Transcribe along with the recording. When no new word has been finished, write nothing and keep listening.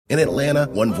In Atlanta,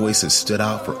 one voice has stood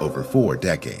out for over 4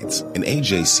 decades. An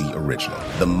AJC original,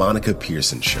 The Monica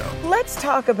Pearson Show. Let's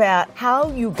talk about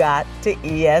how you got to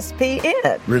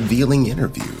ESPN. Revealing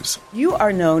interviews. You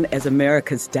are known as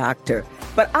America's doctor,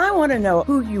 but I want to know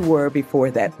who you were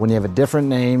before that. When you have a different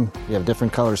name, you have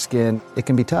different color skin, it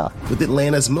can be tough. With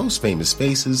Atlanta's most famous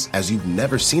faces as you've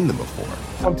never seen them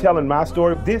before. I'm telling my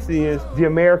story. This is the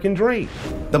American dream.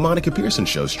 The Monica Pearson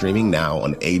Show, streaming now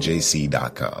on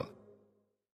AJC.com.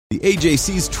 The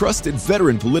AJC's trusted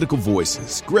veteran political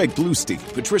voices, Greg Bluestein,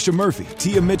 Patricia Murphy,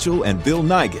 Tia Mitchell, and Bill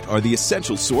Nygut, are the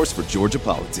essential source for Georgia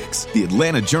politics. The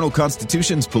Atlanta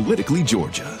Journal-Constitution's Politically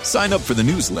Georgia. Sign up for the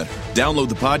newsletter, download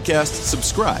the podcast,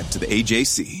 subscribe to the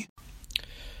AJC.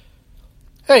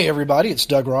 Hey everybody, it's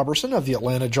Doug Robertson of the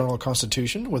Atlanta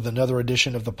Journal-Constitution with another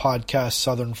edition of the podcast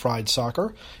Southern Fried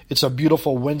Soccer. It's a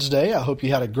beautiful Wednesday. I hope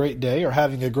you had a great day or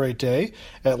having a great day.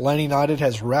 Atlanta United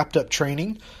has wrapped up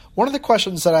training. One of the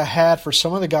questions that I had for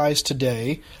some of the guys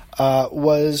today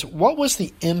was, what was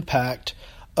the impact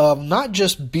of not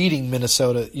just beating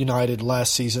Minnesota United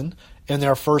last season in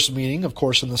their first meeting, of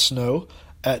course in the snow,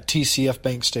 at TCF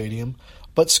Bank Stadium,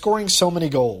 but scoring so many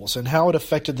goals and how it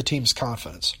affected the team's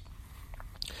confidence.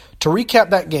 To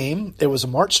recap that game, it was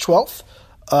March 12th,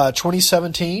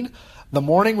 2017. The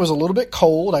morning was a little bit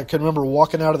cold. I can remember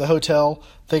walking out of the hotel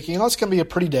thinking, it's going to be a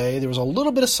pretty day. There was a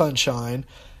little bit of sunshine,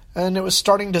 and it was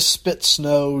starting to spit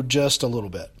snow just a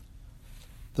little bit.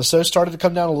 The snow started to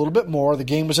come down a little bit more. The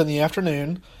game was in the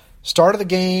afternoon. Start of the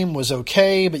game was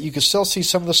okay, but you could still see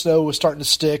some of the snow was starting to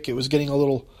stick. It was getting a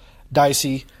little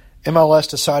dicey. MLS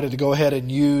decided to go ahead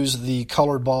and use the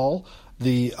colored ball.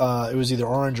 It was either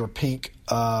orange or pink.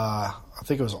 I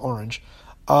think it was orange.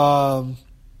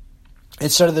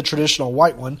 Instead of the traditional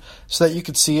white one, so that you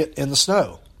could see it in the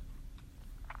snow.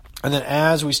 And then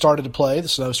as we started to play, the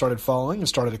snow started falling and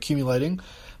started accumulating.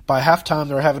 By halftime,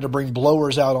 they were having to bring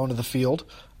blowers out onto the field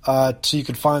so you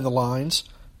could find the lines.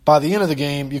 By the end of the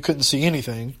game, you couldn't see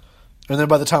anything. And then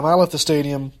by the time I left the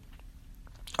stadium,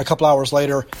 a couple hours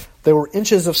later, there were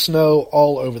inches of snow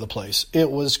all over the place.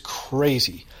 It was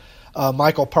crazy.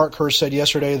 Michael Parkhurst said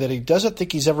yesterday that he doesn't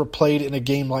think he's ever played in a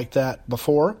game like that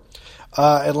before.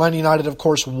 Atlanta United, of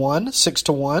course, won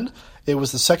 6-1. It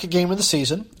was the second game of the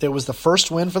season. It was the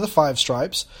first win for the Five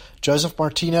Stripes. Joseph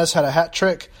Martinez had a hat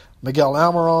trick. Miguel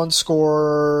Almiron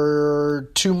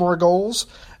scored 2 more goals.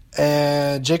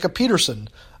 And Jacob Peterson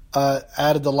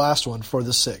added the last one for the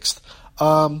 6th.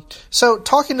 So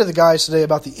talking to the guys today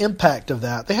about the impact of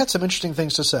that, they had some interesting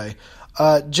things to say.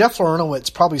 Jeff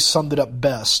Larentowicz probably summed it up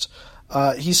best.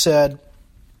 He said,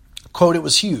 quote, "It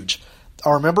was huge.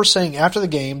 I remember saying after the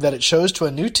game that it shows to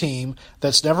a new team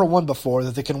that's never won before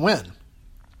that they can win,"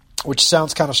 which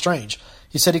sounds kind of strange.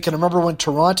 He said he can remember when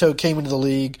Toronto came into the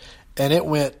league and it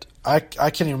went, I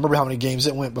can't even remember how many games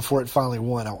it went before it finally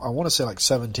won. I want to say like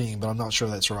 17, but I'm not sure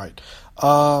that's right.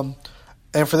 And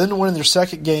for them to win their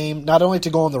second game, not only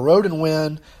to go on the road and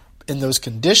win in those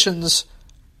conditions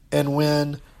and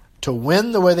win, to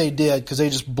win the way they did, because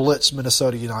they just blitzed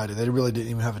Minnesota United. They really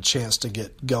didn't even have a chance to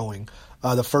get going.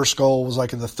 The first goal was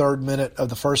like in the 3rd minute of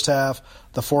the first half.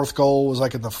 The 4th goal was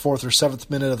like in the 4th or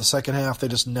 7th minute of the second half. They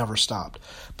just never stopped.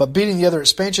 But beating the other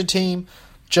expansion team,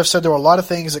 Jeff said there were a lot of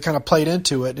things that kind of played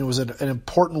into it, and it was an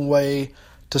important way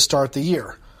to start the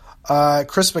year.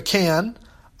 Chris McCann,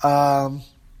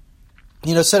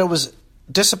 said it was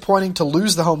disappointing to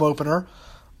lose the home opener,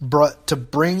 but to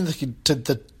bring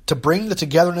the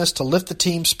togetherness, to lift the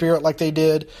team spirit like they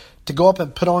did, to go up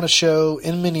and put on a show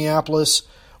in Minneapolis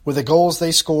with the goals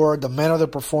they scored, the manner of their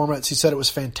performance. He said it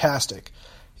was fantastic.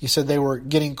 He said they were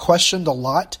getting questioned a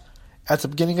lot at the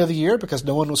beginning of the year because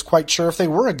no one was quite sure if they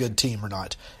were a good team or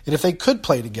not and if they could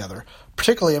play together.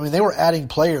 Particularly, they were adding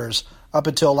players up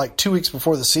until like 2 weeks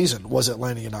before the season was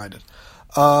Atlanta United.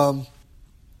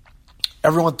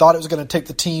 Everyone thought it was going to take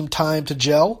the team time to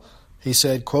gel. He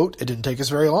said, quote, "It didn't take us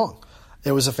very long.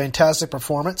 It was a fantastic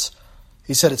performance."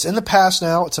 He said, "It's in the past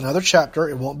now. It's another chapter.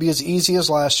 It won't be as easy as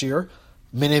last year."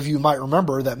 Many of you might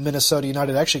remember that Minnesota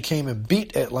United actually came and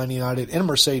beat Atlanta United in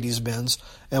Mercedes-Benz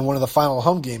in one of the final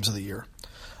home games of the year.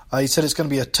 He said it's going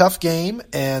to be a tough game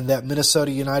and that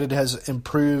Minnesota United has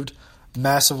improved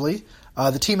massively.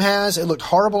 The team has. It looked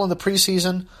horrible in the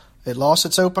preseason. It lost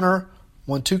its opener,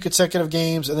 won 2 consecutive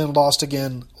games, and then lost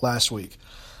again last week.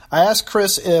 I asked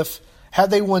Chris if, had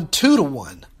they won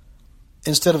 2-1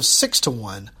 instead of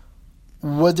 6-1,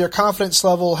 would their confidence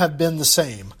level have been the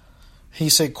same? He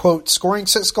said, quote, "Scoring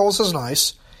 6 goals is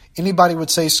nice. Anybody would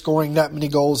say scoring that many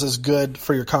goals is good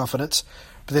for your confidence.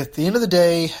 But at the end of the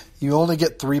day, you only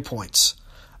get 3 points."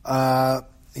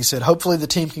 He said, "Hopefully the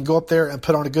team can go up there and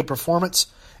put on a good performance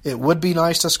It would be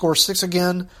nice to score 6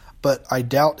 again, but I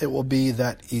doubt it will be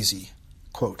that easy,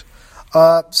 quote.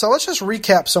 So let's just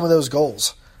recap some of those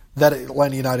goals that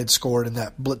Atlanta United scored in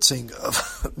that blitzing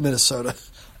of Minnesota.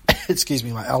 Excuse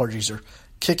me, my allergies are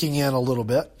kicking in a little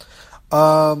bit.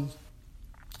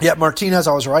 Martinez,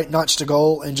 I was right, notched a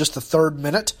goal in just the 3rd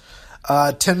minute.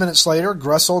 10 minutes later,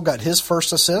 Gressel got his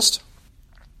first assist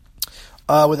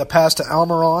with a pass to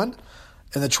Almiron.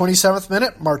 In the 27th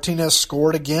minute, Martinez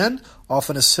scored again off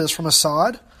an assist from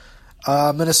Assad.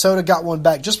 Minnesota got one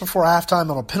back just before halftime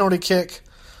on a penalty kick.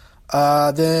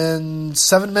 Then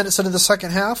 7 minutes into the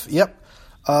second half,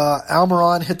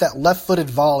 Almiron hit that left-footed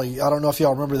volley. I don't know if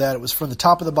y'all remember that. It was from the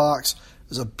top of the box. It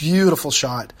was a beautiful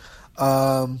shot.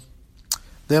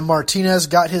 Then Martinez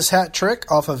got his hat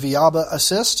trick off a Villalba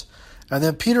assist. And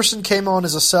then Peterson came on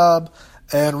as a sub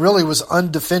and really was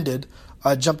undefended.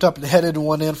 Jumped up and headed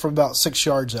one in from about 6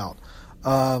 yards out.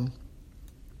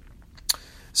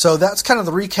 So that's kind of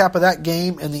the recap of that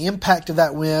game and the impact of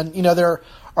that win. You know, there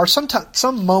are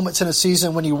some moments in a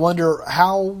season when you wonder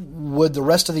how would the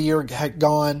rest of the year have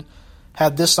gone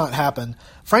had this not happened.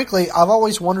 Frankly, I've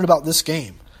always wondered about this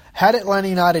game. Had Atlanta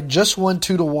United just won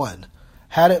 2-1,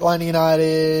 had Atlanta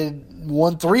United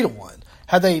won 3-1,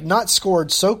 had they not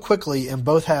scored so quickly in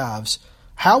both halves,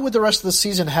 how would the rest of the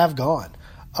season have gone?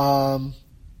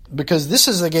 Because this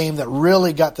is a game that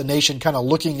really got the nation kind of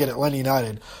looking at Atlanta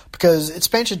United, because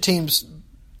expansion teams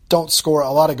don't score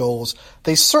a lot of goals.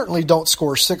 They certainly don't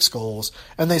score 6 goals,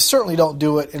 and they certainly don't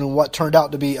do it in what turned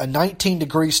out to be a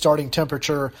 19-degree starting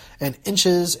temperature and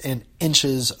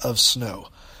inches of snow.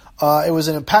 It was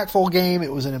an impactful game.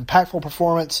 It was an impactful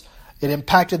performance. It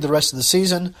impacted the rest of the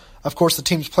season. Of course, the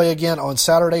teams play again on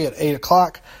Saturday at 8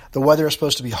 o'clock. The weather is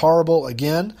supposed to be horrible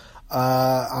again.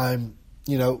 I'm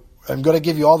going to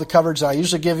give you all the coverage that I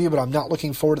usually give you, but I'm not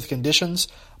looking forward to the conditions.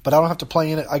 But I don't have to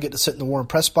play in it. I get to sit in the warm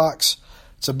press box.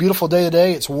 It's a beautiful day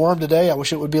today. It's warm today. I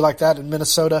wish it would be like that in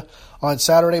Minnesota on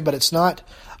Saturday, but it's not.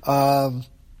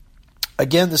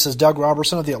 Again, this is Doug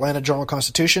Robertson of the Atlanta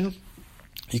Journal-Constitution.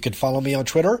 You can follow me on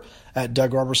Twitter at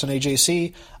Doug Robertson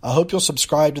AJC. I hope you'll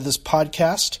subscribe to this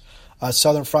podcast,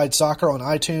 Southern Fried Soccer, on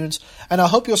iTunes, and I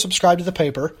hope you'll subscribe to the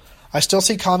paper. I still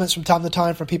see comments from time to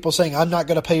time from people saying, I'm not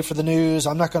going to pay for the news.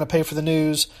 I'm not going to pay for the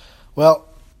news. Well,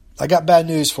 I got bad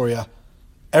news for you.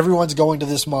 Everyone's going to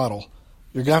this model.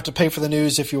 You're going to have to pay for the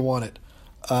news if you want it.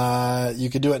 You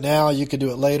could do it now. You could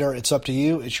do it later. It's up to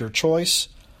you. It's your choice.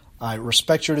 I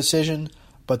respect your decision,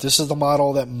 but this is the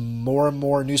model that more and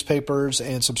more newspapers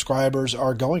and subscribers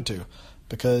are going to,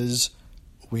 because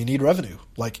we need revenue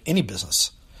like any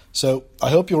business. So I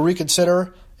hope you'll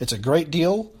reconsider. It's a great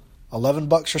deal.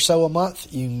 $11 or so a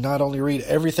month. You not only read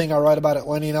everything I write about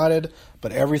Atlanta United,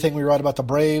 but everything we write about the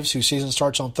Braves, whose season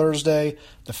starts on Thursday,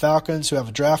 the Falcons, who have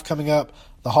a draft coming up,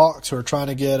 the Hawks, who are trying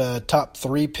to get a top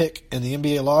 3 pick in the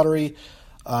NBA lottery,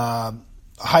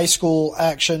 high school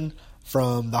action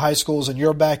from the high schools in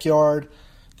your backyard,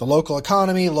 the local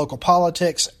economy, local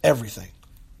politics, everything.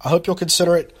 I hope you'll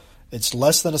consider it. It's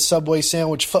less than a Subway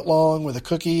sandwich foot long with a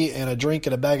cookie and a drink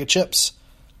and a bag of chips.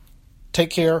 Take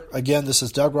care. Again, this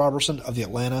is Doug Robertson of the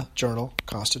Atlanta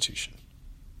Journal-Constitution.